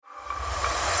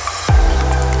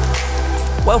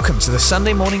Welcome to the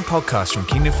Sunday morning podcast from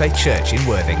Kingdom Faith Church in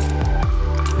Worthing.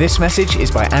 This message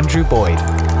is by Andrew Boyd.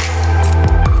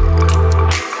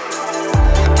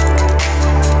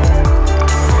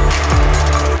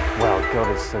 Well,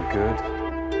 God is so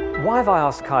good. Why have I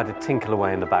asked Kai to tinkle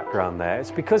away in the background there?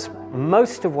 It's because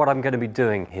most of what I'm going to be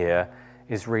doing here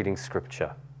is reading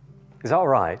scripture. Is that all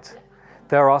right?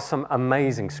 There are some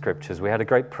amazing scriptures. We had a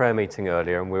great prayer meeting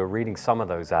earlier and we were reading some of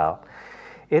those out.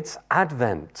 It's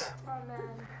Advent.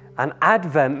 And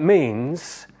Advent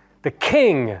means the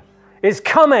King is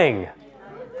coming.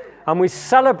 And we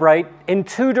celebrate in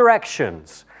two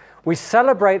directions. We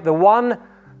celebrate the one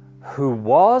who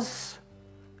was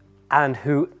and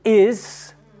who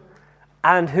is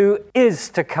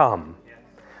to come.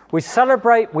 We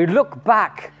celebrate, we look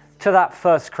back to that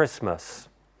first Christmas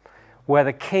where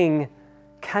the King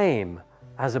came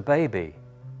as a baby,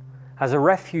 as a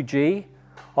refugee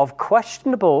of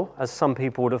questionable, as some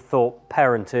people would have thought,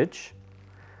 parentage,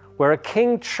 where a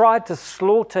king tried to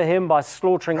slaughter him by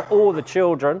slaughtering all the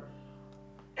children.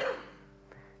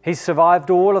 He survived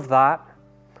all of that.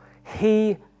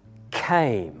 He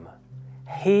came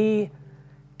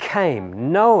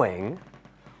knowing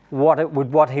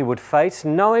what he would face,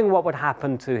 knowing what would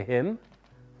happen to him.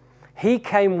 He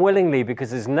came willingly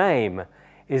because his name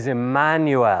is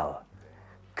Emmanuel,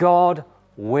 God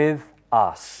with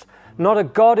us. Not a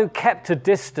God who kept a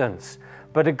distance,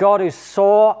 but a God who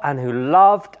saw and who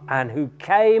loved and who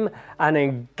came and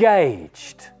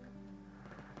engaged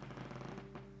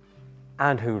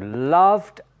and who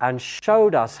loved and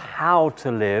showed us how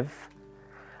to live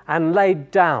and laid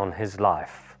down his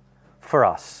life for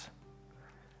us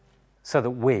so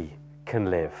that we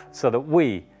can live, so that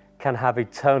we can have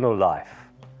eternal life.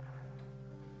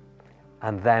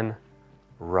 And then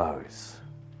rose.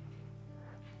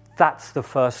 That's the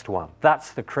first one.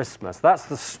 That's the Christmas. That's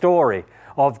the story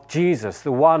of Jesus,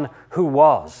 the one who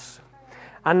was.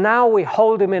 And now we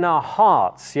hold him in our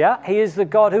hearts, yeah? He is the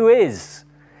God who is.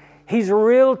 He's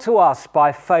real to us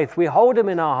by faith. We hold him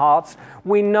in our hearts.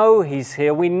 We know he's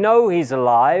here. We know he's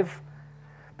alive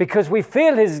because we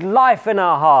feel his life in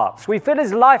our hearts. We feel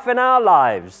his life in our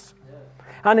lives.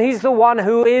 And he's the one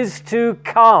who is to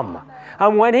come.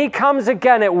 And when he comes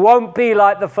again, it won't be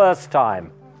like the first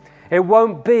time. It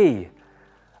won't be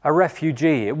a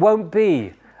refugee. It won't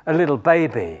be a little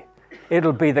baby.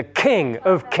 It'll be the King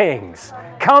of Kings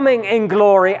coming in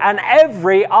glory, and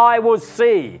every eye will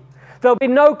see. There'll be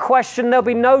no question, there'll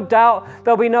be no doubt,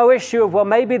 there'll be no issue of, well,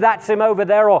 maybe that's him over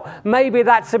there or maybe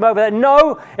that's him over there.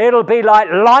 No, it'll be like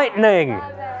lightning.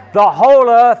 The whole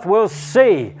earth will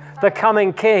see the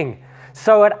coming King.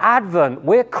 So at Advent,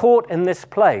 we're caught in this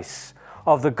place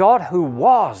of the God who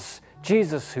was,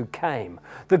 Jesus who came,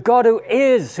 the God who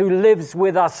is, who lives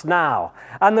with us now,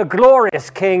 and the glorious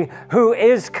King who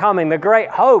is coming, the great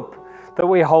hope that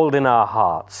we hold in our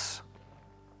hearts.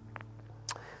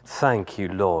 Thank you,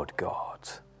 Lord God.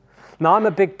 Now, I'm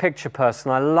a big picture person.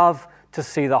 I love to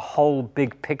see the whole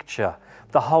big picture,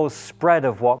 the whole spread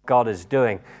of what God is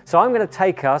doing. So I'm going to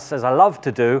take us, as I love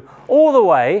to do, all the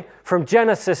way from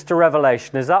Genesis to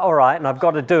Revelation. Is that all right? And I've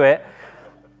got to do it.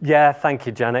 Yeah, thank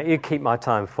you, Janet. You keep my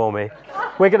time for me.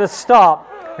 We're going to start,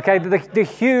 okay, the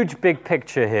huge big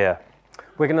picture here.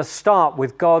 We're going to start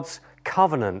with God's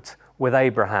covenant with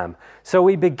Abraham. So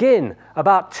we begin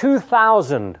about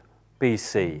 2000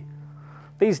 BC.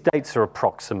 These dates are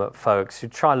approximate, folks. You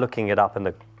try looking it up in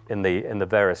the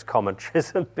various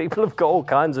commentaries, and people have got all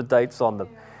kinds of dates on them.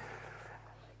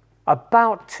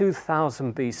 About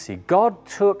 2000 BC, God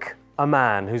took a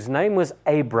man whose name was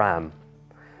Abram,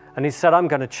 and he said, I'm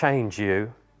going to change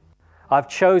you. I've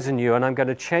chosen you, and I'm going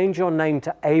to change your name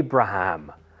to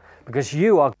Abraham, because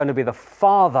you are going to be the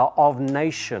father of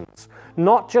nations.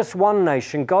 Not just one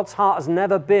nation. God's heart has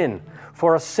never been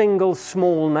for a single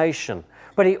small nation.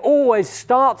 But he always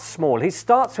starts small. He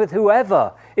starts with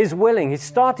whoever is willing. He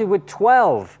started with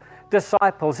 12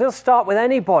 disciples. He'll start with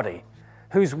anybody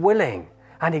who's willing.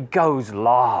 And he goes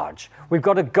large. We've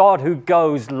got a God who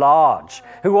goes large,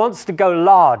 who wants to go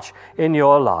large in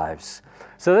your lives.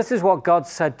 So this is what God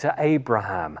said to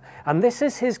Abraham. And this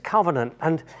is his covenant.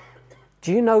 And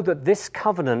do you know that this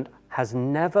covenant has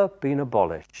never been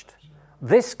abolished?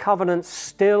 This covenant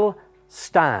still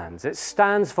stands. It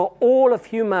stands for all of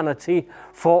humanity,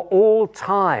 for all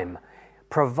time,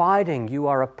 providing you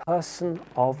are a person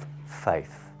of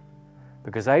faith.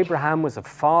 Because Abraham was a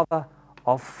father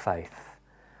of faith.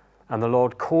 And the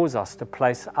Lord calls us to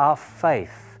place our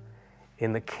faith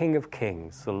in the King of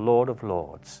Kings, the Lord of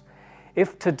Lords.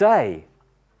 If today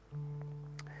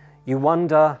you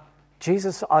wonder,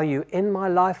 Jesus, are you in my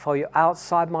life? Are you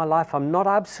outside my life? I'm not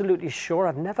absolutely sure.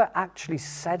 I've never actually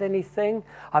said anything.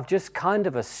 I've just kind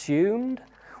of assumed.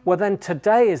 Well, then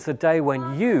today is the day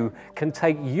when you can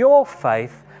take your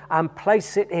faith and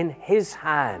place it in his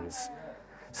hands.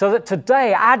 So that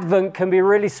today, Advent can be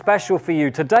really special for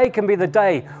you. Today can be the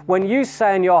day when you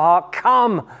say in your heart,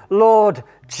 come, Lord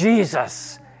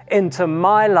Jesus, into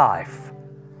my life.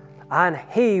 And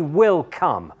he will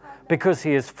come because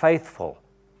he is faithful.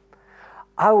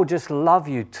 I would just love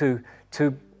you to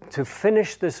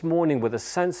finish this morning with a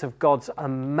sense of God's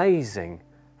amazing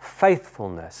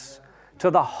faithfulness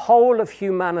to the whole of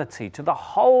humanity, to the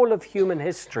whole of human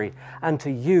history, and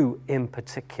to you in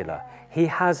particular. He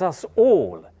has us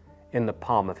all in the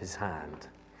palm of his hand,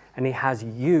 and he has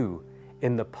you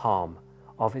in the palm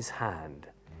of his hand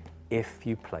if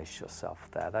you place yourself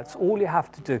there. That's all you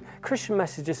have to do. Christian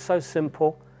message is so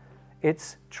simple.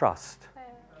 It's trust.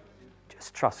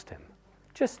 Just trust him.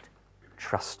 Just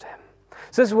trust him.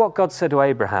 So this is what God said to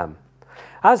Abraham.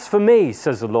 As for me,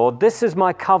 says the Lord, this is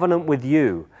my covenant with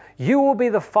you. You will be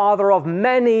the father of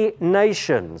many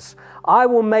nations. I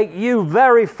will make you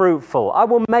very fruitful. I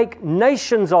will make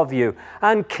nations of you,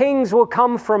 and kings will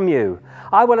come from you.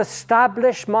 I will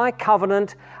establish my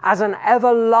covenant as an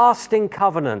everlasting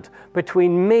covenant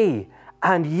between me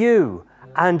and you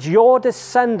and your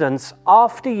descendants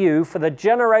after you for the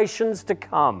generations to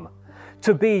come,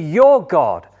 to be your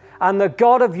God and the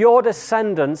God of your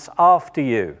descendants after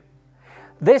you.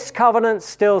 This covenant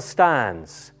still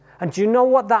stands. And do you know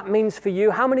what that means for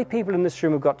you? How many people in this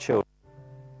room have got children?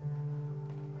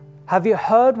 Have you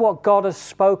heard what God has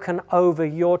spoken over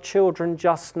your children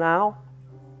just now?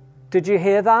 Did you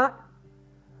hear that?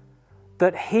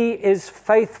 That he is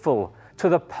faithful to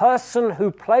the person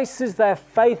who places their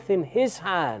faith in his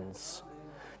hands,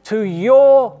 to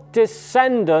your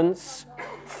descendants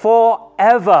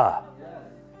forever.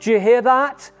 Do you hear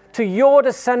that? To your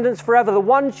descendants forever, the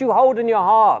ones you hold in your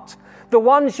heart, the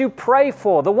ones you pray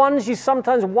for, the ones you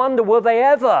sometimes wonder, will they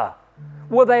ever?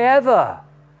 Will they ever?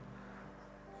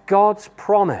 God's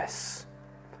promise.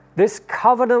 This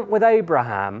covenant with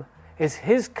Abraham is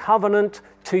his covenant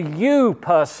to you,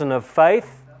 person of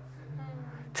faith,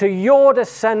 to your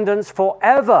descendants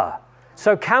forever.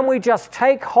 So can we just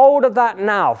take hold of that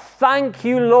now? Thank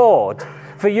you, Lord,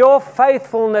 for your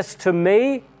faithfulness to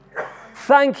me.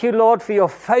 Thank you, Lord, for your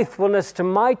faithfulness to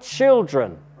my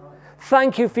children.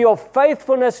 Thank you for your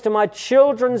faithfulness to my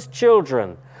children's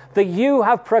children, that you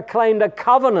have proclaimed a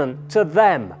covenant to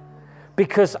them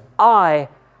because I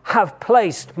have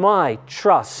placed my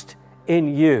trust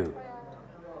in you.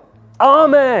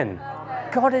 Amen.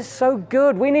 God is so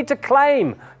good. We need to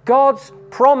claim God's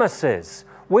promises.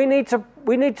 We need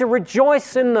to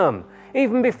rejoice in them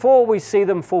even before we see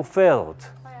them fulfilled.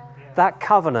 That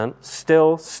covenant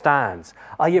still stands.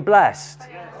 Are you blessed?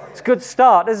 It's a good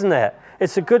start, isn't it?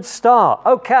 It's a good start.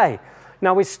 Okay,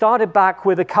 now we started back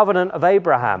with the covenant of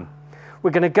Abraham.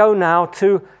 We're going to go now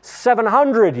to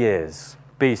 700 years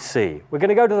BC. We're going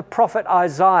to go to the prophet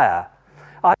Isaiah.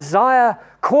 Isaiah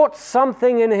caught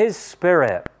something in his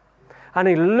spirit, and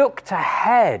he looked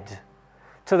ahead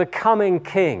to the coming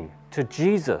king, to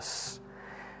Jesus,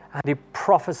 and he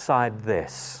prophesied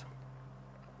this.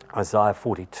 Isaiah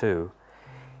 42,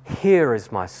 "Here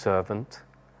is my servant,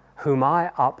 whom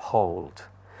I uphold,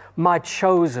 my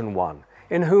chosen one,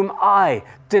 in whom I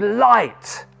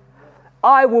delight.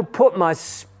 I will put my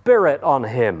spirit on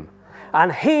him,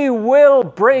 and he will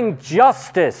bring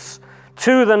justice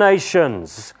to the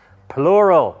nations."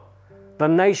 Plural, the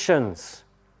nations.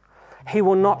 "He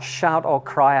will not shout or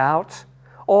cry out,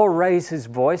 or raise his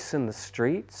voice in the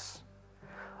streets.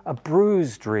 A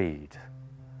bruised reed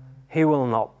he will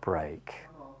not break.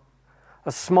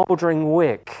 A smouldering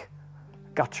wick,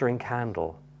 guttering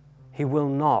candle, he will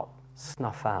not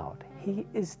snuff out. He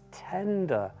is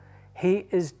tender. He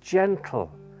is gentle."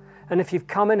 And if you've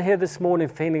come in here this morning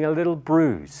feeling a little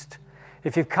bruised,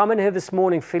 if you've come in here this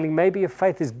morning feeling maybe your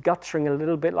faith is guttering a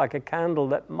little bit like a candle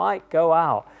that might go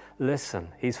out, listen,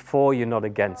 he's for you, not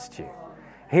against you.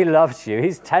 He loves you.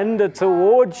 He's tender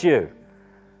towards you.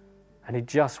 And he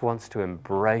just wants to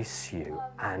embrace you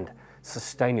and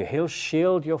sustain you. He'll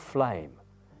shield your flame.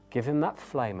 Give him that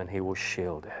flame and he will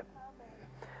shield it.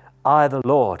 "I, the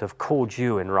Lord, have called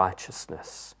you in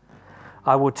righteousness.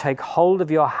 I will take hold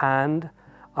of your hand.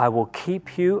 I will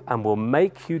keep you and will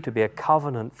make you to be a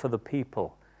covenant for the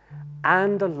people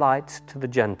and a light to the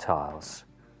Gentiles."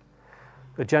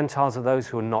 The Gentiles are those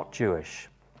who are not Jewish.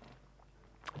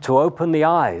 "To open the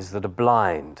eyes that are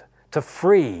blind, to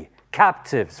free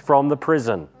captives from the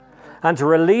prison, and to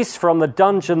release from the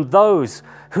dungeon those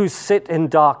who sit in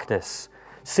darkness,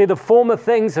 See, the former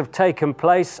things have taken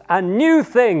place, and new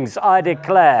things I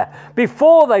declare.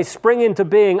 Before they spring into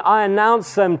being, I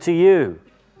announce them to you.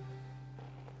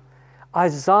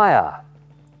 Isaiah,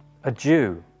 a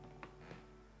Jew.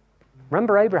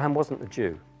 Remember, Abraham wasn't a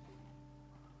Jew.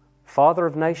 Father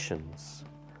of nations.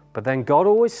 But then God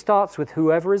always starts with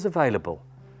whoever is available.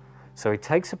 So he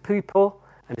takes a people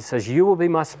and he says, you will be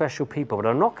my special people.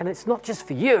 But it's not just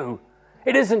for you.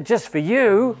 It isn't just for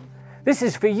you. This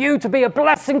is for you to be a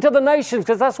blessing to the nations,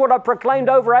 because that's what I proclaimed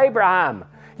over Abraham.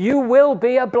 You will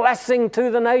be a blessing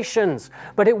to the nations.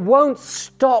 But it won't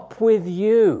stop with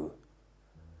you.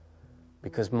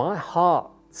 Because my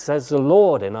heart, says the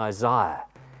Lord in Isaiah,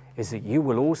 is that you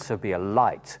will also be a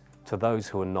light to those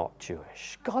who are not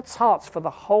Jewish. God's heart's for the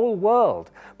whole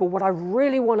world. But what I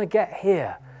really want to get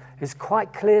here is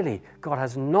quite clearly, God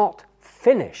has not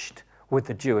finished with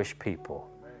the Jewish people.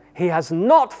 He has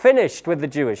not finished with the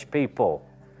Jewish people.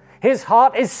 His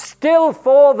heart is still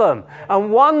for them.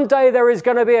 And one day there is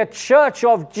going to be a church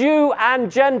of Jew and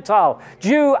Gentile,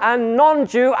 Jew and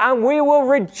non-Jew, and we will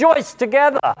rejoice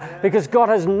together because God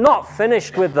has not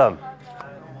finished with them.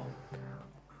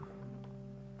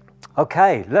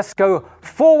 Okay, let's go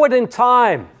forward in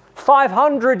time,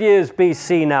 500 years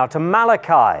BC now, to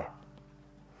Malachi.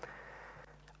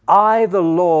 I, the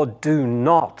Lord, do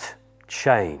not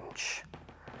change.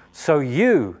 So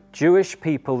you, Jewish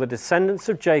people, the descendants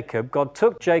of Jacob, God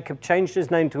took Jacob, changed his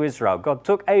name to Israel. God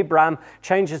took Abraham,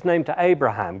 changed his name to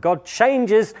Abraham. God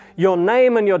changes your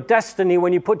name and your destiny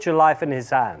when you put your life in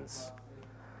his hands.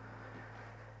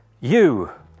 You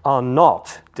are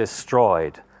not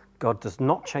destroyed. God does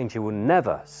not change. He will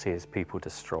never see his people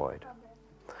destroyed.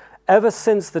 Ever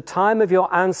since the time of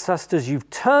your ancestors,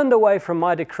 you've turned away from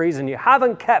my decrees and you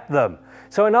haven't kept them.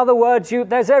 So in other words,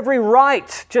 there's every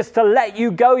right just to let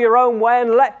you go your own way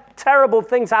and let terrible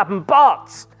things happen.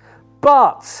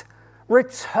 But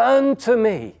return to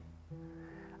me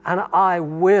and I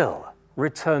will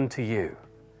return to you,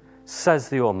 says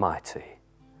the Almighty.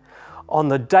 On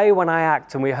the day when I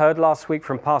act, and we heard last week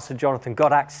from Pastor Jonathan,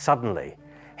 God acts suddenly.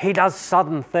 He does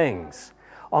sudden things.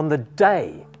 On the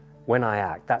day when I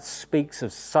act, that speaks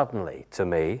of suddenly to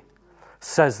me,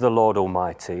 says the Lord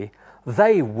Almighty.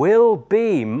 They will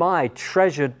be my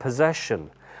treasured possession.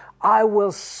 I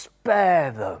will spare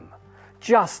them,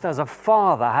 just as a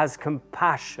father has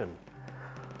compassion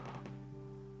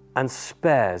and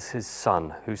spares his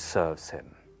son who serves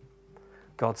him.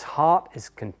 God's heart is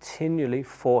continually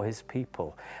for his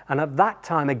people. And at that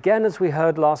time, again, as we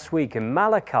heard last week in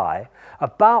Malachi,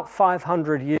 about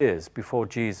 500 years before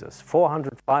Jesus,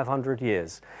 400, 500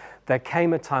 years, there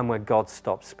came a time where God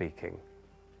stopped speaking.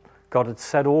 God had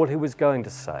said all he was going to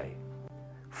say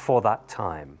for that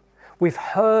time. We've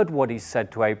heard what he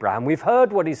said to Abraham. We've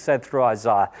heard what he said through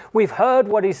Isaiah. We've heard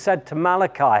what he said to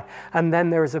Malachi. And then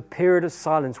there is a period of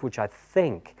silence, which I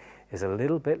think is a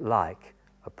little bit like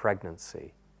a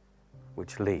pregnancy,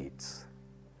 which leads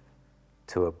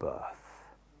to a birth.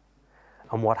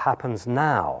 And what happens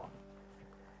now,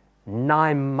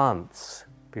 9 months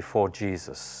before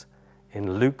Jesus,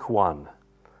 in Luke 1,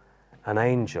 an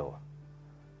angel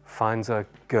finds a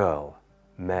girl,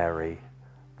 Mary,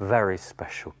 very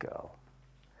special girl.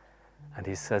 And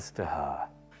he says to her,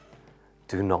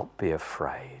 do not be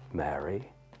afraid,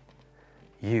 Mary.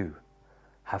 You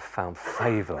have found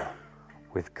favor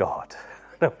with God.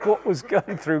 What was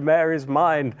going through Mary's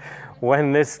mind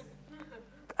when this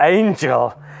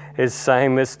angel is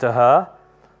saying this to her?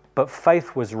 But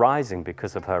faith was rising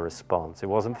because of her response. It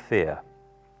wasn't fear.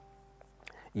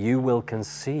 You will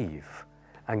conceive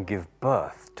and give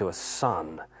birth to a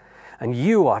son, and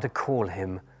you are to call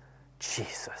him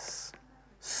Jesus,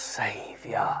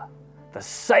 Savior. The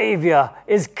Savior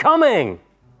is coming.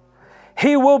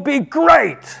 He will be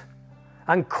great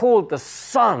and called the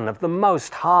Son of the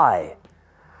Most High.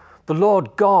 The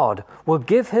Lord God will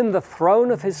give him the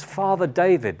throne of his father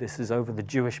David. This is over the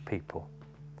Jewish people.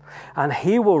 And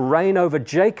he will reign over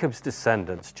Jacob's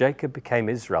descendants. Jacob became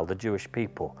Israel, the Jewish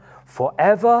people,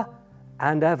 forever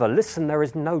and ever. Listen, there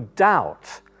is no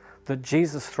doubt that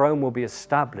Jesus' throne will be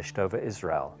established over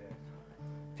Israel.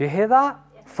 Do you hear that?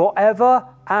 Forever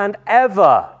and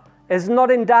ever is not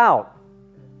in doubt.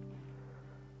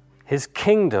 His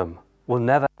kingdom will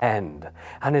never end,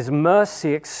 and his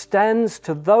mercy extends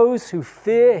to those who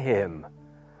fear him.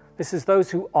 This is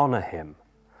those who honor him,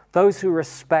 those who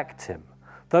respect him,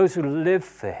 those who live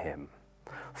for him,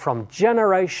 from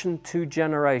generation to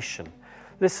generation.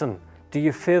 Listen, do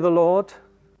you fear the Lord?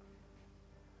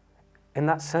 In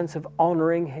that sense of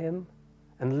honoring him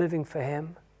and living for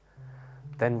him?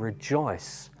 Then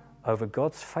rejoice over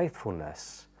God's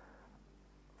faithfulness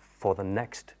for the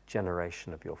next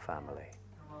generation of your family.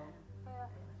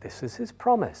 This is his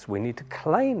promise. We need to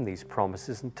claim these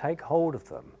promises and take hold of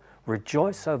them.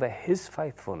 Rejoice over his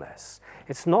faithfulness.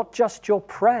 It's not just your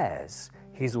prayers.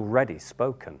 He's already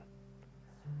spoken.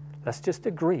 Let's just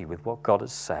agree with what God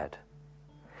has said.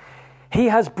 He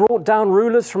has brought down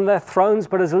rulers from their thrones,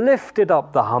 but has lifted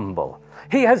up the humble.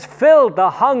 He has filled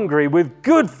the hungry with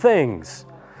good things,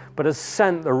 but has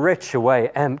sent the rich away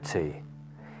empty.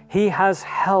 He has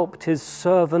helped his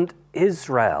servant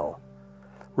Israel,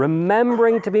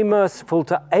 remembering to be merciful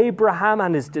to Abraham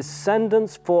and his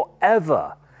descendants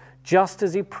forever, just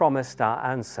as he promised our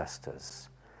ancestors.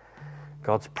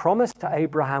 God's promise to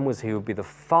Abraham was he would be the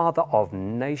father of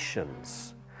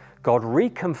nations. God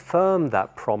reconfirmed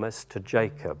that promise to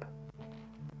Jacob.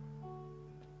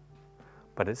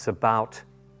 But it's about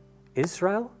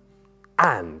Israel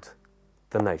and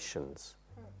the nations.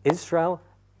 Israel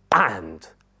and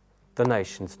the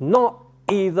nations, not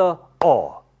either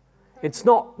or. It's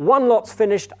not one lot's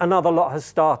finished, another lot has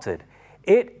started.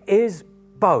 It is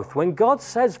both. When God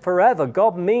says forever,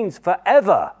 God means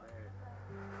forever.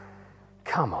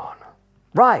 Come on.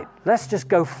 Right, let's just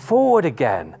go forward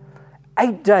again.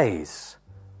 8 days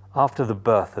after the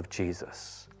birth of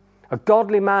Jesus, a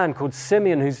godly man called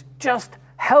Simeon, who's just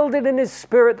held it in his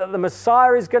spirit that the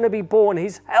Messiah is going to be born.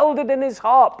 He's held it in his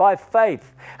heart by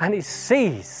faith, and he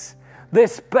sees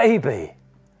this baby.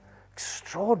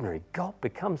 Extraordinary. God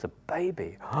becomes a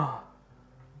baby.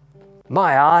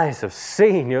 My eyes have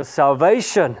seen your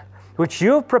salvation, which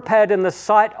you have prepared in the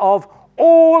sight of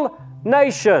all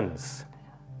nations,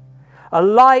 a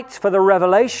light for the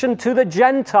revelation to the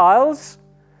Gentiles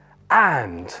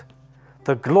and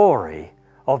the glory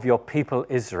of your people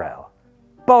Israel.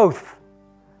 Both.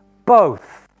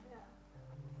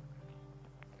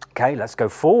 Okay, let's go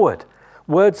forward.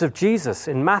 Words of Jesus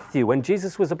in Matthew when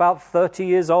Jesus was about 30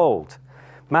 years old.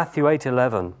 Matthew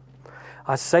 8:11.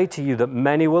 I say to you that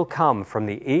many will come from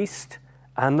the east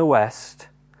and the west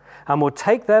and will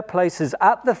take their places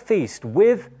at the feast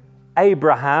with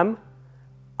Abraham,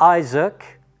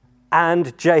 Isaac,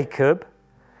 and Jacob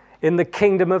in the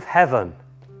kingdom of heaven.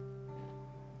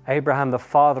 Abraham, the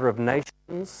father of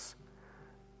nations,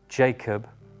 Jacob,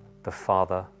 the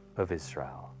father of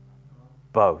Israel.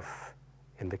 Both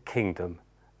in the kingdom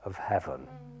of heaven.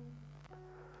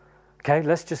 Okay,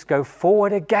 let's just go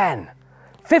forward again.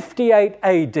 58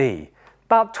 AD,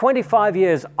 about 25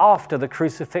 years after the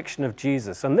crucifixion of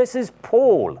Jesus. And this is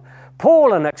Paul.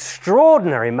 Paul, an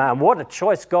extraordinary man. What a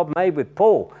choice God made with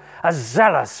Paul. A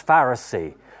zealous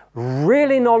Pharisee.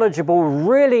 Really knowledgeable,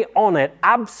 really on it,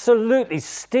 absolutely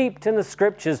steeped in the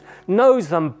scriptures, knows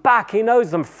them back, he knows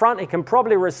them front, he can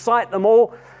probably recite them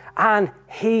all, and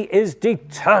he is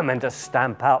determined to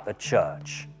stamp out the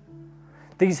church.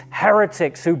 These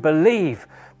heretics who believe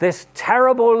this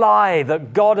terrible lie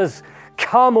that God has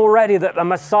come already, that the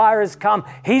Messiah has come,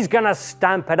 he's going to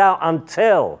stamp it out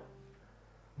until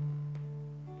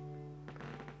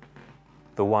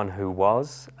the one who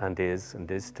was and is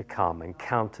to come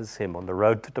encounters him on the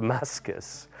road to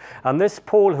Damascus. And this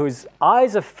Paul, whose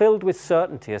eyes are filled with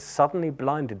certainty, is suddenly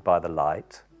blinded by the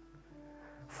light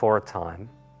for a time.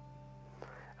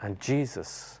 And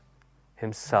Jesus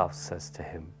himself says to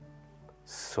him,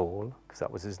 Saul, because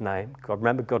that was his name.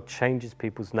 Remember, God changes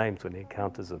people's names when he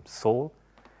encounters them. Saul,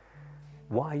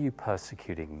 why are you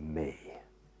persecuting me?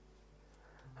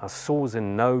 Now, Saul's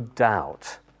in no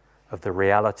doubt of the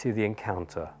reality of the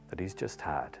encounter that he's just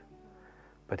had.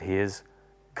 But he is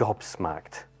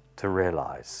gobsmacked to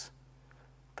realize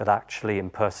that actually in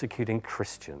persecuting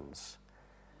Christians,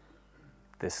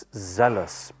 this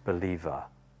zealous believer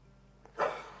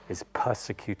is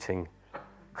persecuting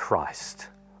Christ,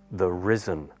 the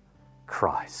risen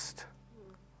Christ,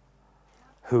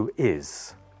 who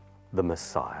is the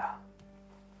Messiah.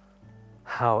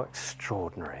 How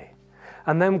extraordinary.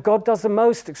 And then God does the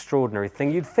most extraordinary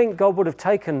thing. You'd think God would have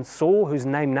taken Saul, whose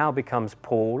name now becomes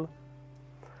Paul,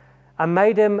 and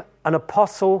made him an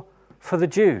apostle for the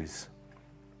Jews.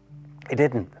 He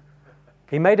didn't.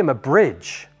 He made him a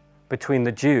bridge between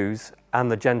the Jews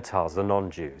and the Gentiles, the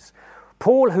non-Jews.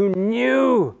 Paul, who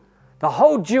knew the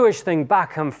whole Jewish thing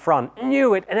back and front,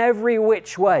 knew it in every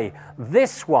which way.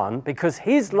 This one, because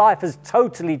his life has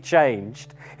totally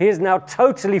changed, he is now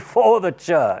totally for the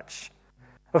church.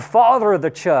 The father of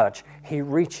the church, he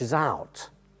reaches out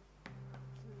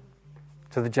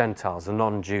to the Gentiles, the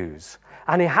non-Jews.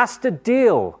 And he has to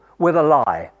deal with a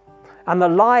lie. And the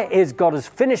lie is God has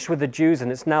finished with the Jews and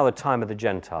it's now the time of the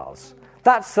Gentiles.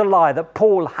 That's the lie that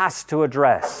Paul has to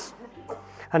address.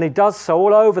 And he does so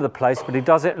all over the place, but he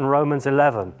does it in Romans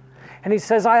 11. And he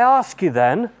says, I ask you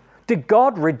then, did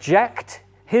God reject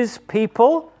his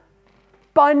people?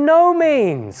 By no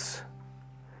means.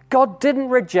 God didn't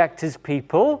reject his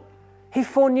people. He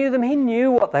foreknew them. He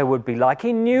knew what they would be like.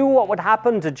 He knew what would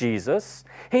happen to Jesus.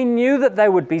 He knew that they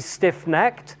would be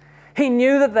stiff-necked. He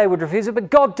knew that they would refuse it, but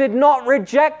God did not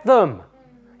reject them.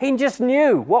 He just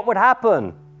knew what would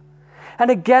happen. And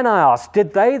again I ask,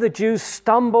 did they, the Jews,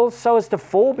 stumble so as to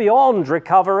fall beyond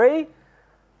recovery?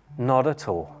 Not at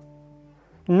all.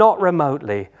 Not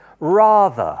remotely.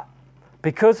 Rather,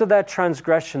 because of their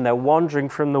transgression, their wandering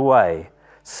from the way,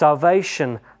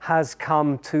 salvation has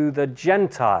come to the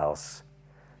Gentiles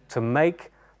to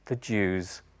make the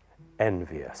Jews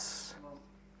envious.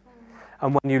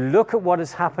 And when you look at what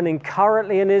is happening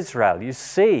currently in Israel, you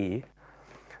see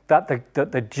that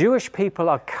the Jewish people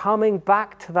are coming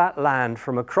back to that land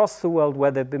from across the world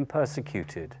where they've been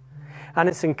persecuted. And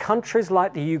it's in countries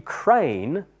like the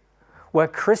Ukraine where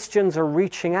Christians are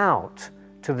reaching out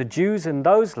to the Jews in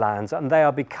those lands, and they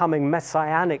are becoming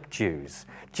Messianic Jews,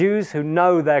 Jews who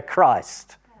know their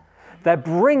Christ. They're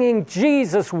bringing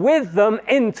Jesus with them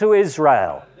into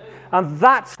Israel. And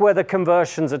that's where the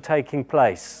conversions are taking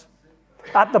place.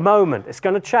 At the moment, it's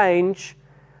going to change.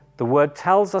 The word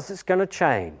tells us it's going to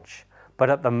change. But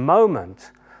at the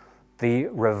moment, the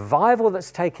revival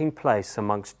that's taking place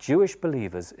amongst Jewish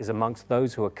believers is amongst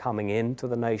those who are coming into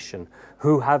the nation,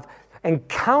 who have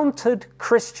encountered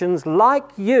Christians like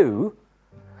you,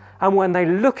 and when they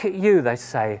look at you, they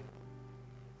say,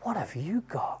 "What have you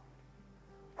got?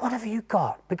 What have you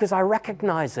got?" Because I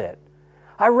recognize it.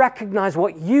 I recognize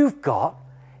what you've got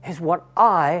is what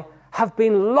I have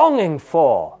been longing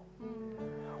for.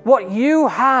 What you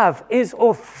have is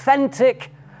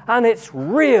authentic and it's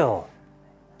real.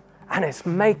 And it's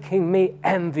making me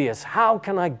envious. How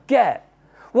can I get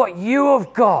what you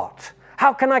have got?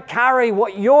 How can I carry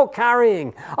what you're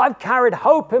carrying? I've carried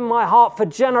hope in my heart for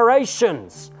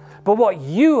generations. But what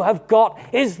you have got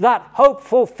is that hope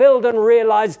fulfilled and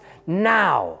realized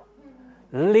now.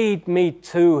 Lead me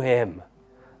to him.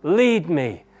 Lead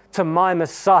me to my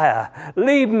Messiah.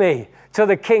 Lead me to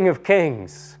the King of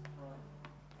Kings.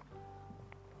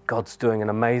 God's doing an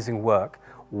amazing work.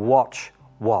 Watch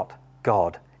what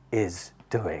God is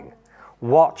doing.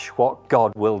 Watch what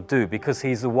God will do, because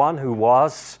he's the one who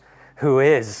was, who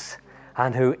is,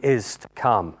 and who is to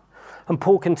come. And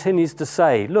Paul continues to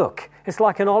say, look, it's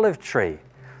like an olive tree.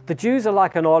 The Jews are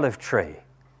like an olive tree.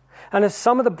 And if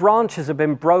some of the branches have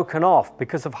been broken off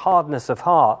because of hardness of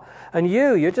heart, and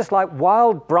you're just like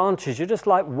wild branches, you're just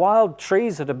like wild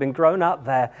trees that have been grown up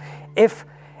there. If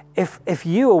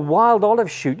you, a wild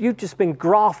olive shoot, you've just been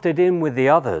grafted in with the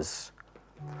others.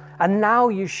 And now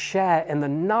you share in the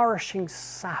nourishing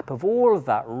sap of all of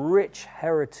that rich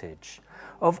heritage,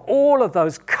 of all of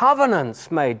those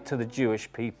covenants made to the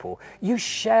Jewish people. You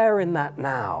share in that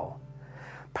now.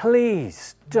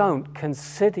 Please don't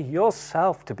consider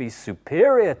yourself to be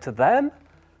superior to them.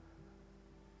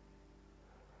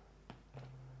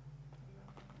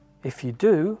 If you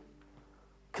do,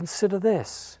 consider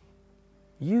this.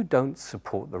 You don't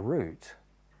support the root.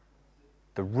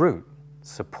 The root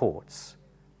supports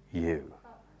you.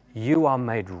 You are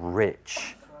made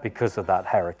rich because of that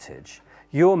heritage.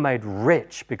 You're made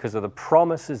rich because of the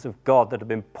promises of God that have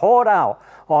been poured out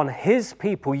on his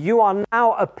people. You are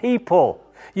now a people.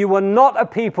 You were not a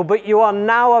people, but you are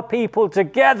now a people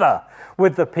together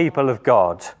with the people of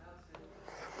God.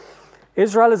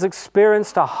 Israel has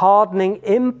experienced a hardening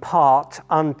in part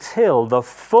until the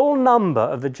full number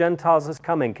of the Gentiles has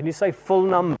come in. Can you say full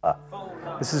number? Full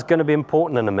number. This is going to be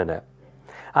important in a minute.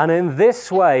 And in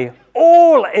this way,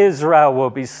 all Israel will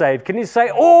be saved. Can you say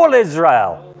all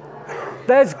Israel?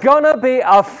 There's going to be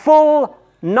a full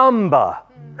number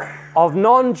of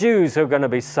non-Jews who are going to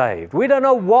be saved. We don't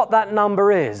know what that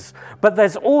number is, but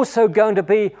there's also going to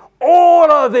be all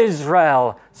of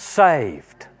Israel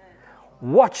saved.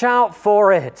 Watch out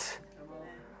for it.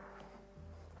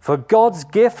 For God's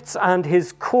gifts and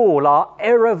his call are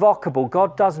irrevocable.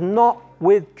 God does not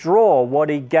withdraw what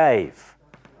he gave.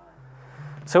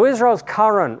 So Israel's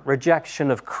current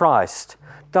rejection of Christ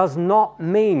does not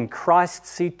mean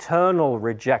Christ's eternal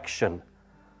rejection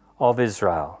of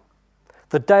Israel.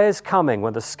 The day is coming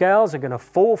when the scales are going to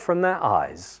fall from their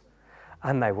eyes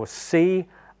and they will see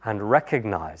and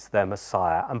recognize their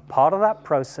Messiah. And part of that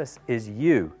process is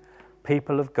you,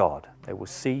 people of God. They will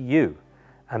see you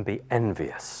and be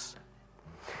envious.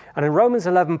 And in Romans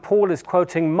 11, Paul is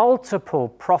quoting multiple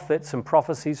prophets and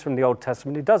prophecies from the Old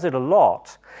Testament. He does it a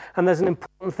lot. And there's an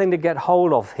important thing to get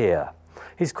hold of here.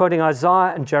 He's quoting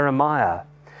Isaiah and Jeremiah.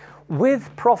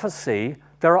 With prophecy,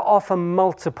 there are often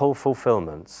multiple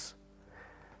fulfillments.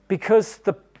 Because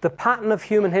the pattern of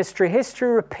human history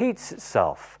repeats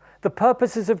itself. The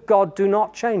purposes of God do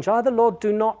not change. I, the Lord,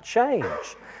 do not change.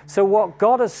 So what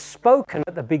God has spoken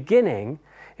at the beginning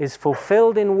is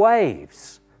fulfilled in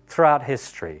waves throughout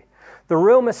history. The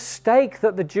real mistake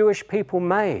that the Jewish people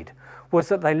made was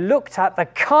that they looked at the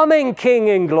coming King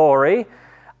in glory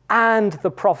and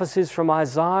the prophecies from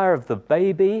Isaiah of the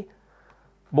baby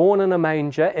born in a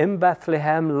manger in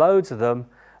Bethlehem, loads of them.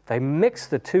 They mixed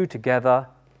the two together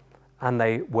and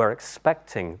they were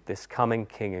expecting this coming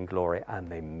King in glory, and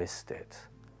they missed it.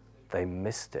 They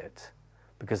missed it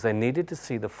because they needed to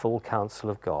see the full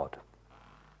counsel of God.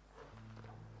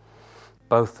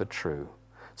 Both are true.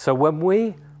 So when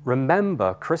we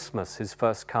remember Christmas, his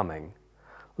first coming,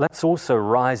 let's also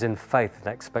rise in faith and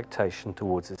expectation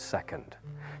towards his second.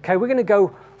 Okay, we're going to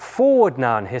go forward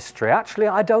now in history. Actually,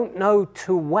 I don't know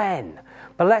to when,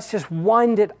 but let's just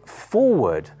wind it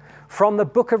forward from the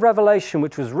book of Revelation,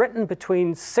 which was written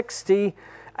between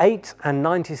 68 and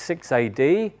 96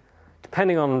 AD,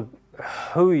 depending on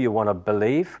who you want to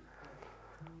believe.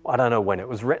 I don't know when it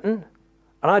was written,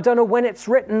 and I don't know when it's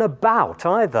written about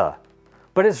either,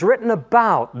 but it's written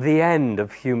about the end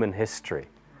of human history,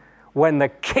 when the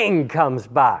King comes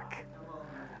back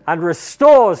and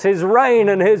restores his reign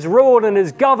and his rule and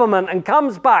his government and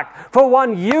comes back for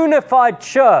one unified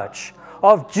church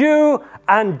of Jew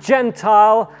and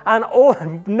Gentile and all,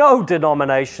 no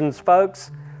denominations,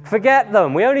 folks. Forget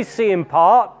them. We only see in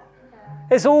part.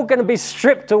 It's all going to be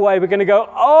stripped away. We're going to go,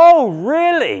 oh,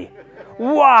 really?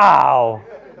 Wow.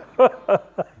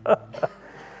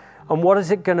 And what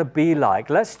is it going to be like?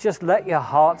 Let's just let your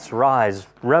hearts rise.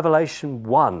 Revelation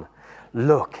 1.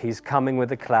 Look, he's coming with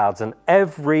the clouds, and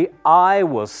every eye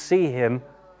will see him,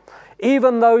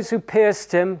 even those who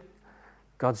pierced him.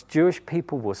 God's Jewish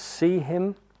people will see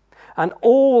him, and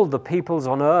all the peoples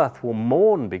on earth will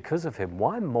mourn because of him.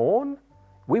 Why mourn?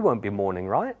 We won't be mourning,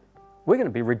 right? We're going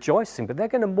to be rejoicing, but they're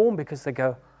going to mourn because they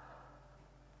go,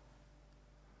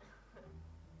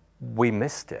 we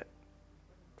missed it.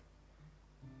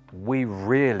 We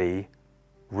really,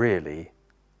 really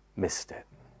missed it.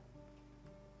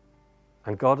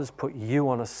 And God has put you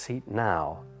on a seat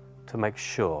now to make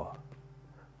sure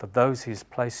that those he's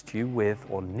placed you with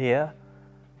or near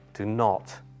do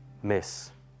not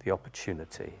miss the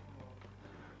opportunity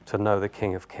to know the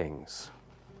King of Kings.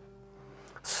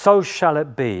 So shall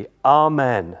it be.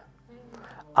 Amen.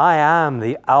 I am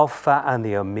the Alpha and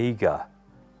the Omega,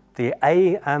 the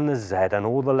A and the Z and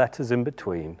all the letters in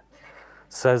between,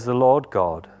 says the Lord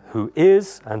God, who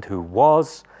is and who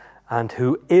was and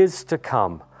who is to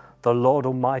come, the Lord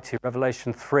Almighty.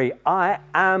 Revelation 3, I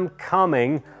am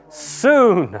coming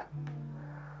soon. It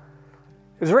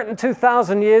was written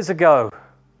 2,000 years ago,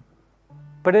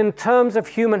 but in terms of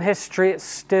human history, it's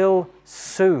still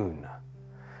soon.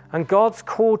 And God's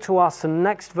call to us, and the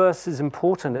next verse is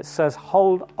important. It says,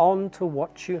 hold on to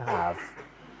what you have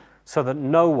so that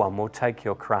no one will take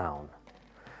your crown.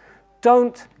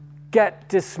 Don't get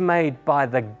dismayed by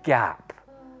the gap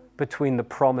between the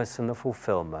promise and the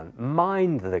fulfillment.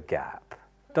 Mind the gap.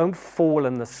 Don't fall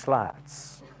in the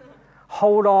slats.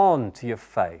 Hold on to your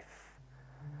faith.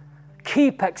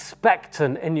 Keep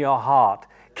expectant in your heart.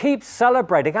 Keep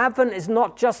celebrating. Advent is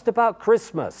not just about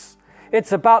Christmas.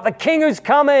 It's about the King who's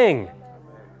coming.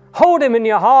 Hold him in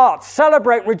your heart.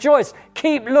 Celebrate, rejoice.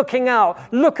 Keep looking out.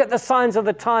 Look at the signs of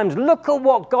the times. Look at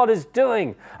what God is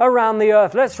doing around the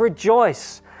earth. Let's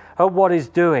rejoice at what he's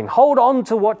doing. Hold on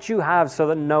to what you have so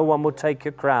that no one will take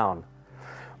your crown.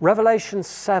 Revelation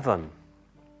 7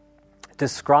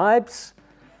 describes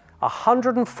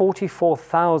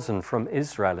 144,000 from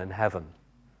Israel in heaven,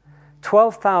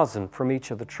 12,000 from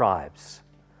each of the tribes.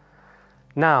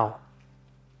 Now,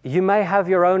 you may have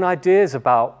your own ideas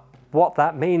about what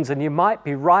that means, and you might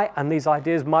be right, and these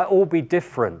ideas might all be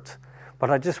different.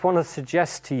 But I just want to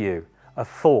suggest to you a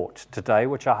thought today,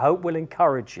 which I hope will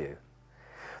encourage you,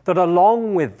 that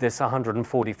along with this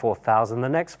 144,000, the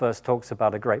next verse talks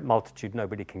about a great multitude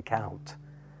nobody can count.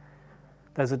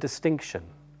 There's a distinction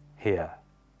here.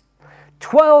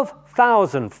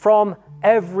 12,000 from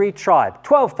every tribe.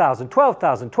 12,000,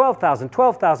 12,000, 12,000,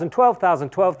 12,000, 12,000,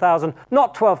 12,000,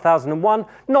 not 12,001,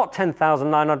 not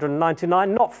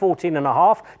 10,999, not 14 and a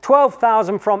half,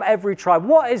 12,000 from every tribe.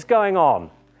 What is going on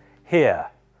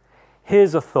here?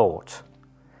 Here's a thought.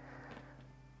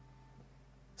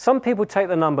 Some people take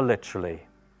the number literally.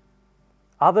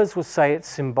 Others will say it's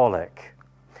symbolic.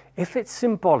 If it's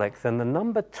symbolic, then the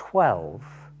number 12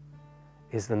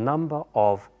 is the number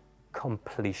of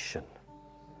completion.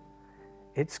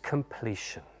 It's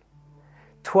completion.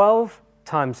 12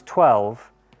 times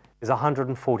 12 is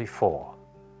 144.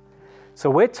 So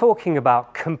we're talking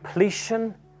about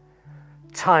completion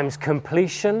times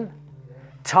completion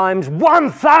times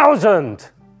 1,000.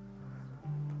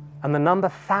 And the number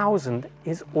 1,000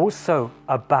 is also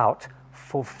about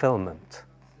fulfillment.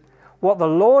 What the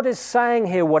Lord is saying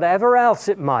here, whatever else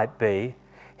it might be,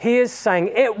 he is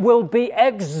saying it will be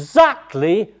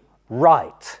exactly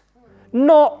right.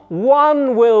 Not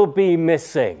one will be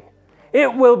missing.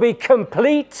 It will be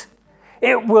complete.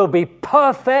 It will be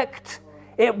perfect.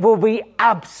 It will be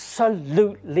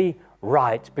absolutely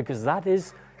right, because that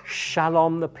is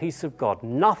shalom, the peace of God.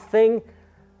 Nothing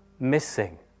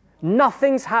missing.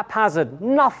 Nothing's haphazard.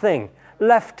 Nothing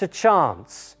left to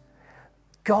chance.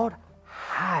 God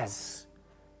has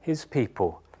his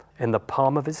people in the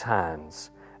palm of his hands,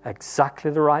 exactly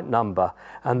the right number,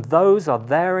 and those are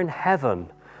there in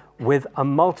heaven with a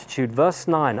multitude. Verse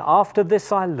 9, after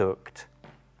this I looked,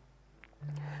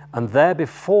 and there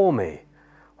before me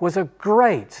was a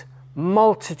great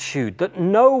multitude that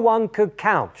no one could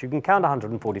count. You can count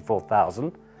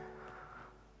 144,000,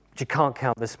 but you can't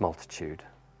count this multitude.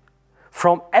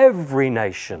 From every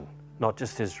nation, not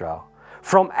just Israel.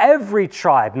 From every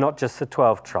tribe, not just the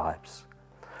 12 tribes.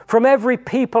 From every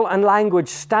people and language,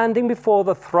 standing before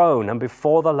the throne and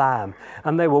before the Lamb.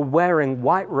 And they were wearing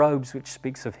white robes, which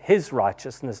speaks of his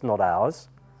righteousness, not ours.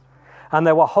 And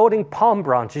they were holding palm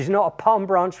branches. You know what a palm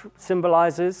branch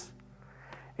symbolizes?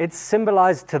 It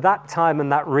symbolized to that time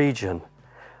and that region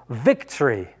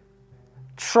victory,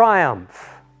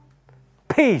 triumph,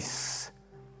 peace,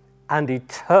 and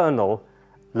eternal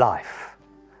life.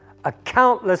 A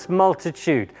countless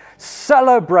multitude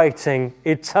celebrating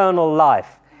eternal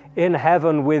life in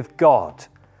heaven with God,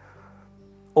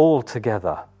 all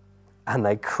together. And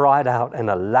they cried out in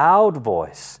a loud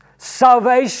voice,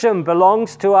 salvation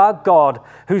belongs to our God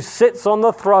who sits on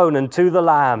the throne and to the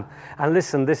Lamb. And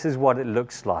listen, this is what it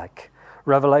looks like.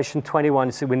 Revelation 21,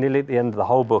 you see, we're nearly at the end of the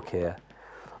whole book here.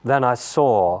 Then I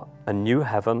saw a new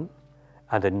heaven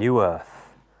and a new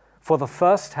earth. For the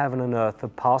first heaven and earth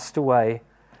had passed away,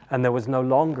 and there was no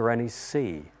longer any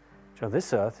sea. So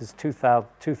this earth is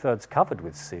two-thirds covered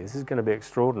with sea. This is going to be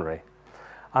extraordinary.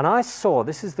 And I saw,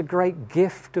 this is the great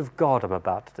gift of God I'm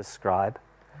about to describe.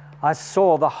 I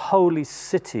saw the holy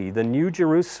city, the New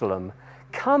Jerusalem,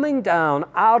 coming down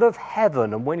out of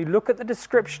heaven. And when you look at the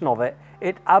description of it,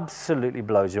 it absolutely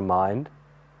blows your mind.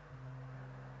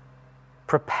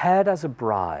 Prepared as a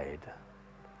bride,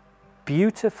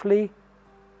 beautifully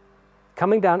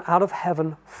coming down out of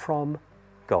heaven from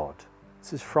God.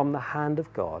 This is from the hand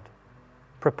of God.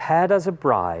 Prepared as a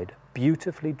bride,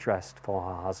 beautifully dressed for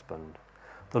her husband.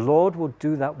 The Lord will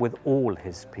do that with all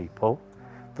his people.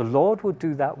 The Lord will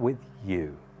do that with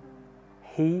you.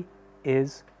 He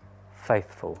is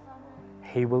faithful.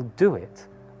 He will do it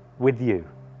with you.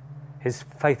 His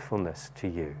faithfulness to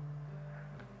you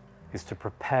is to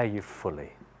prepare you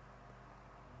fully.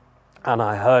 And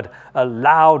I heard a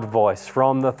loud voice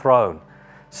from the throne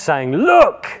saying,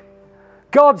 look,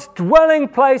 God's dwelling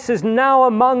place is now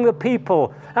among the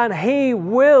people, and he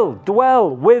will dwell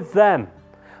with them.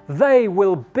 They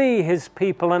will be his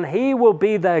people, and he will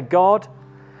be their God,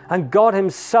 and God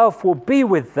himself will be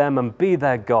with them and be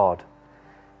their God.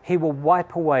 He will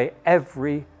wipe away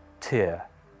every tear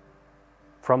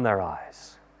from their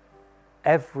eyes.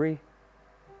 Every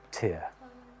tear.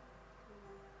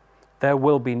 There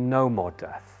will be no more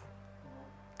death.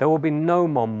 There will be no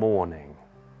more mourning.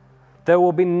 There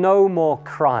will be no more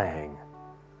crying.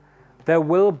 There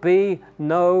will be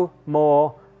no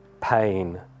more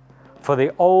pain. For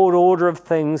the old order of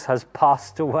things has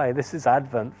passed away. This is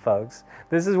Advent, folks.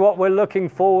 This is what we're looking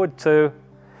forward to.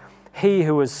 He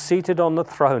who was seated on the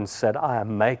throne said, I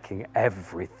am making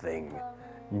everything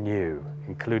new,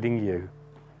 including you.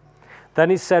 Then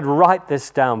he said, write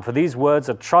this down, for these words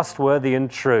are trustworthy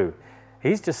and true.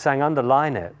 He's just saying,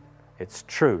 underline it. It's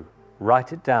true.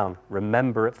 Write it down.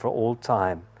 Remember it for all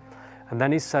time. And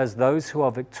then he says, those who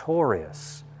are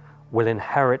victorious will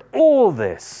inherit all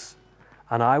this,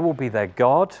 and I will be their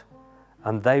God,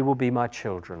 and they will be my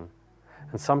children.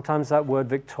 And sometimes that word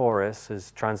victorious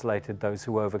is translated those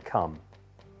who overcome.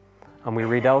 And we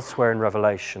read elsewhere in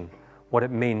Revelation what it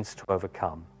means to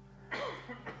overcome.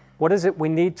 What is it we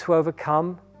need to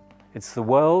overcome? It's the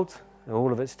world and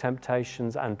all of its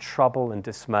temptations and trouble and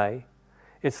dismay.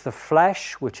 It's the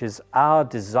flesh, which is our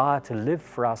desire to live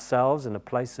for ourselves in a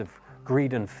place of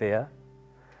greed and fear.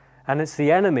 And it's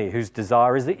the enemy whose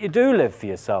desire is that you do live for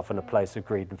yourself in a place of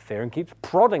greed and fear and keeps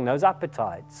prodding those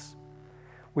appetites.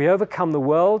 We overcome the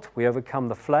world, we overcome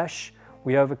the flesh,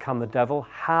 we overcome the devil.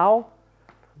 How?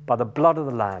 By the blood of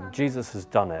the Lamb. Jesus has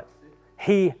done it.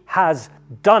 He has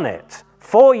done it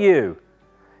for you.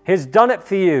 He's done it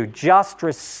for you. Just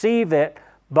receive it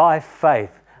by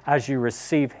faith as you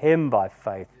receive him by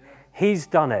faith. He's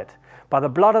done it by the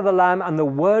blood of the Lamb and the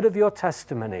word of your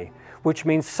testimony, which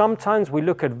means sometimes we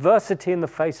look adversity in the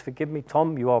face. Forgive me,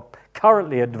 Tom, you are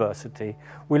currently adversity.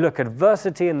 We look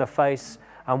adversity in the face,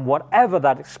 and whatever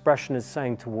that expression is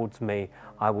saying towards me,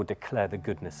 I will declare the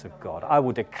goodness of God. I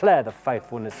will declare the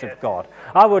faithfulness of God.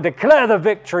 I will declare the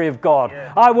victory of God.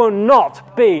 I will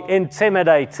not be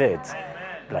intimidated.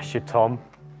 Bless you, Tom.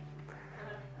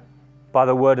 By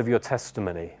the word of your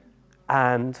testimony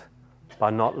and by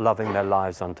not loving their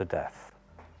lives unto death.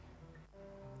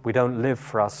 We don't live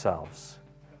for ourselves.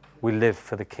 We live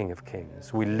for the King of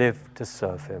Kings. We live to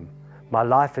serve him. My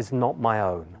life is not my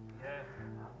own.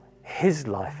 His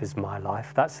life is my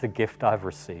life. That's the gift I've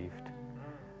received.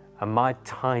 And my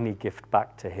tiny gift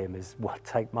back to him is, well,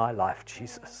 take my life,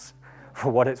 Jesus,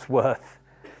 for what it's worth.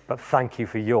 But thank you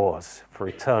for yours, for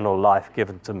eternal life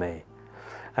given to me.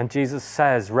 And Jesus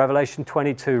says, Revelation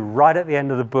 22, right at the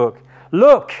end of the book,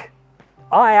 look,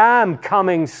 I am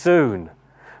coming soon.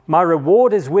 My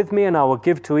reward is with me, and I will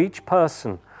give to each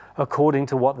person according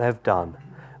to what they've done.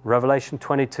 Revelation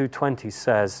 22:20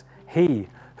 says, he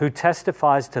who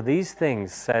testifies to these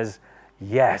things says,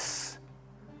 yes,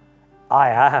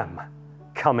 I am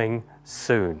coming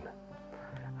soon.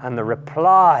 And the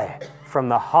reply from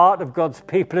the heart of God's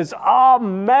people is,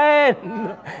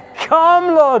 Amen.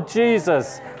 Come, Lord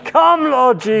Jesus. Come,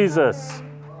 Lord Jesus.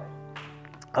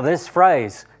 This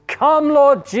phrase, come,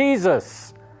 Lord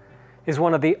Jesus, is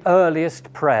one of the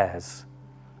earliest prayers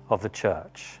of the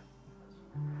church.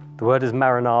 The word is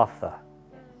Maranatha.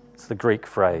 It's the Greek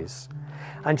phrase.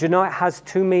 And you know, it has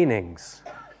two meanings.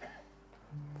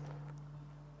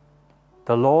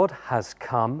 The Lord has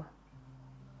come,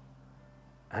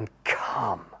 and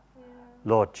come,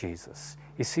 Lord Jesus.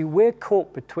 You see, we're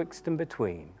caught betwixt and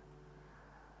between.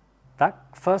 That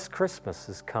first Christmas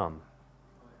has come,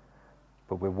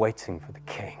 but we're waiting for the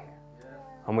King.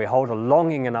 And we hold a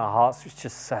longing in our hearts which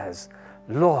just says,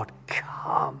 Lord,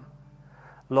 come,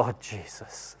 Lord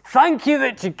Jesus. Thank you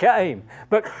that you came,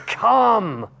 but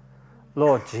come,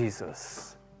 Lord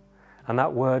Jesus. And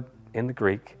that word in the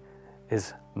Greek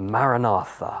is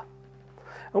Maranatha.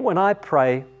 And when I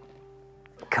pray,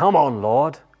 come on,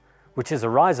 Lord, which is a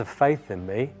rise of faith in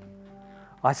me,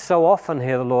 I so often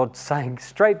hear the Lord saying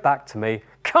straight back to me,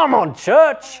 come on,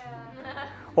 church,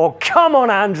 or come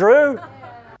on, Andrew.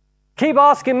 Keep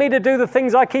asking me to do the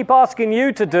things I keep asking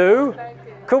you to do.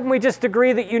 Couldn't we just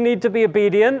agree that you need to be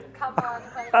obedient? Come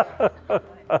on.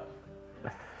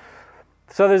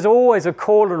 So there's always a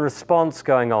call and response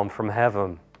going on from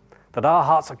heaven. That our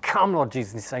hearts are, come, Lord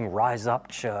Jesus. And he's saying, rise up,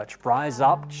 church. Rise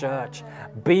up, church.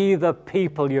 Be the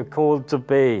people you're called to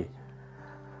be.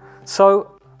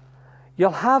 So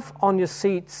you'll have on your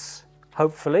seats,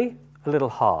 hopefully, a little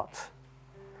heart.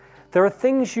 There are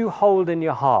things you hold in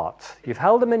your heart. You've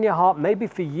held them in your heart maybe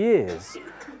for years.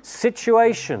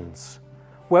 Situations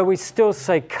where we still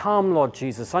say, come, Lord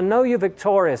Jesus. I know you're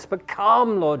victorious, but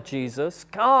come, Lord Jesus.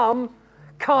 Come,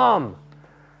 come.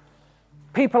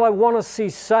 People I want to see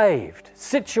saved.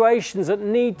 Situations that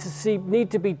need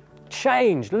to be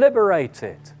changed,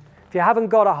 liberated. If you haven't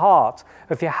got a heart,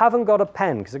 if you haven't got a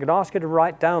pen, because I'm going to ask you to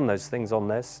write down those things on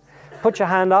this, put your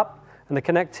hand up and the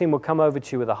Connect team will come over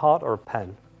to you with a heart or a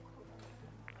pen.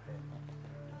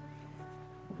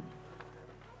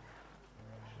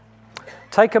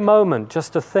 Take a moment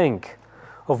just to think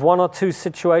of one or two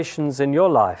situations in your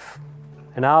life,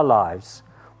 in our lives,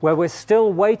 where we're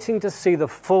still waiting to see the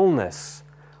fullness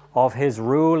of his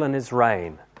rule and his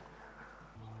reign,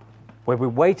 where we're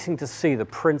waiting to see the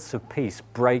Prince of Peace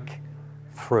break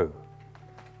through.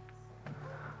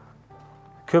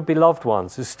 Could be loved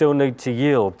ones who still need to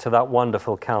yield to that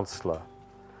wonderful counselor,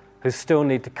 who still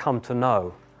need to come to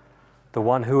know the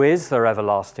one who is their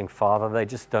everlasting Father. They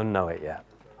just don't know it yet.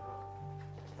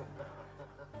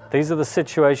 These are the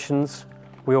situations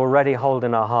we already hold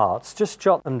in our hearts. Just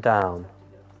jot them down.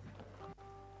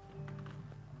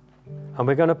 And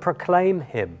we're going to proclaim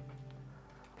him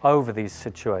over these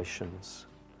situations.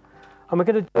 And we're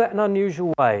going to do it in an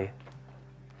unusual way.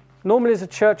 Normally as a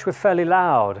church we're fairly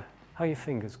loud. How are your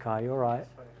fingers, Kai? You all right?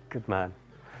 Good man.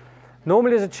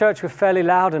 Normally as a church we're fairly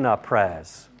loud in our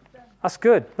prayers. That's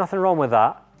good. Nothing wrong with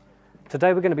that.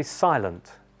 Today we're going to be silent.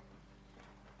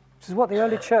 Which is what the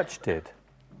early church did.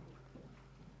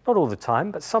 Not all the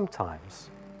time, but sometimes.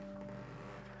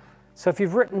 So if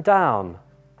you've written down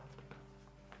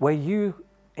where you,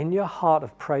 in your heart,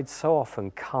 have prayed so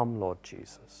often, come, Lord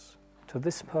Jesus, to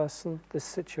this person, this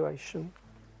situation,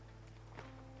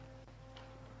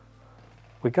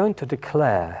 we're going to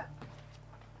declare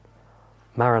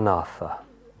Maranatha.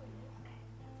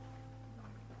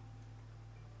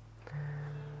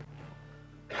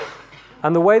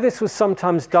 And the way this was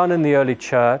sometimes done in the early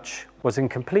church was in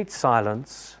complete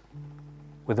silence,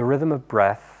 with a rhythm of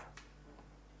breath,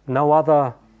 no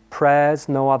other prayers,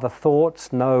 no other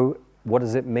thoughts, no what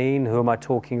does it mean, who am I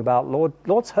talking about?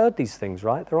 Lord's heard these things,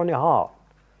 right? They're on your heart.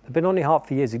 They've been on your heart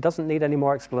for years. He doesn't need any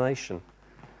more explanation.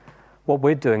 What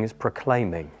we're doing is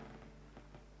proclaiming.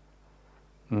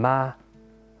 Ma-ra-na-tha.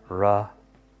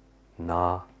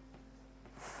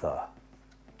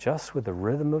 Just with the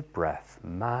rhythm of breath.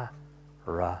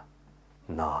 Ma-ra-na-tha.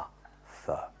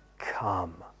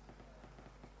 Come.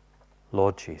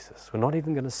 Lord Jesus. We're not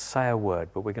even going to say a word,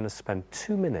 but we're going to spend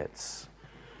 2 minutes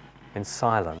in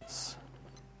silence.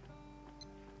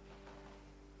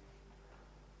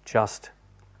 Just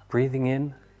breathing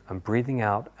in and breathing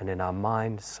out, and in our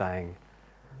mind saying,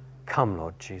 come,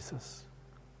 Lord Jesus.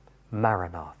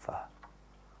 Maranatha.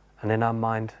 And in our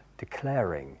mind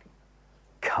declaring,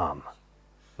 come,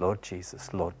 Lord Jesus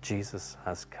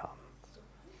has come.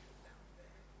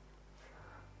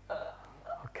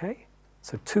 Okay?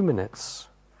 So 2 minutes.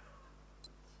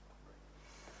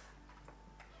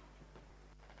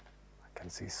 I can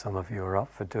see some of you are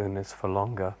up for doing this for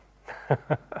longer.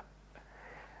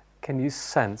 Can you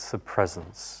sense the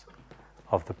presence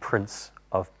of the Prince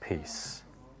of Peace?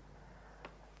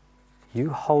 You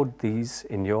hold these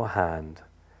in your hand,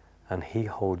 and he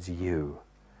holds you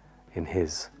in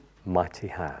his mighty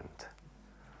hand.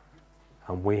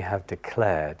 And we have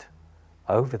declared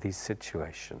over these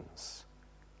situations,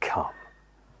 come,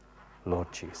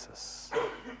 Lord Jesus.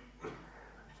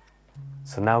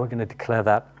 So now we're going to declare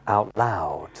that out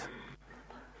loud.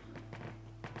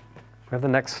 We have the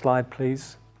next slide,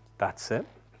 please. That's it.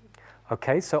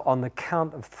 Okay, so on the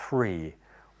count of 3,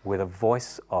 with a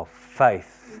voice of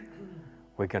faith,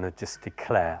 we're going to just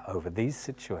declare over these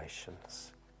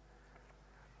situations.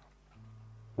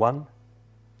 1,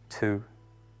 2,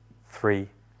 3.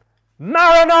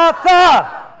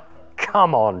 Maranatha!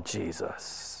 Come on,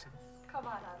 Jesus. Come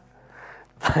on.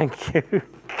 Thank you.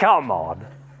 Come on.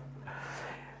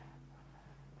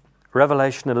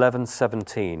 Revelation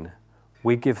 11:17.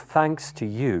 We give thanks to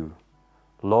you,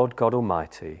 Lord God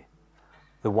Almighty,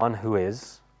 the one who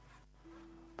is,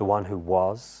 the one who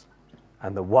was,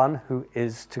 and the one who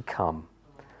is to come,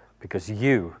 because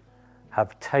you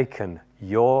have taken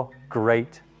your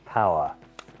great power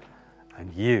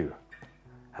and you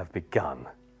have begun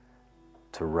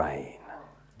to reign.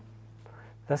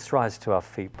 Let's rise to our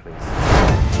feet, please.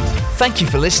 Thank you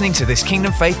for listening to this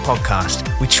Kingdom Faith podcast.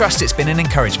 We trust it's been an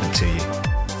encouragement to you.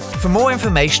 For more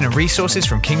information and resources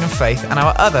from Kingdom Faith and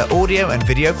our other audio and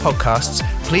video podcasts,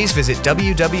 please visit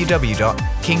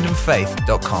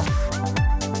www.kingdomfaith.com.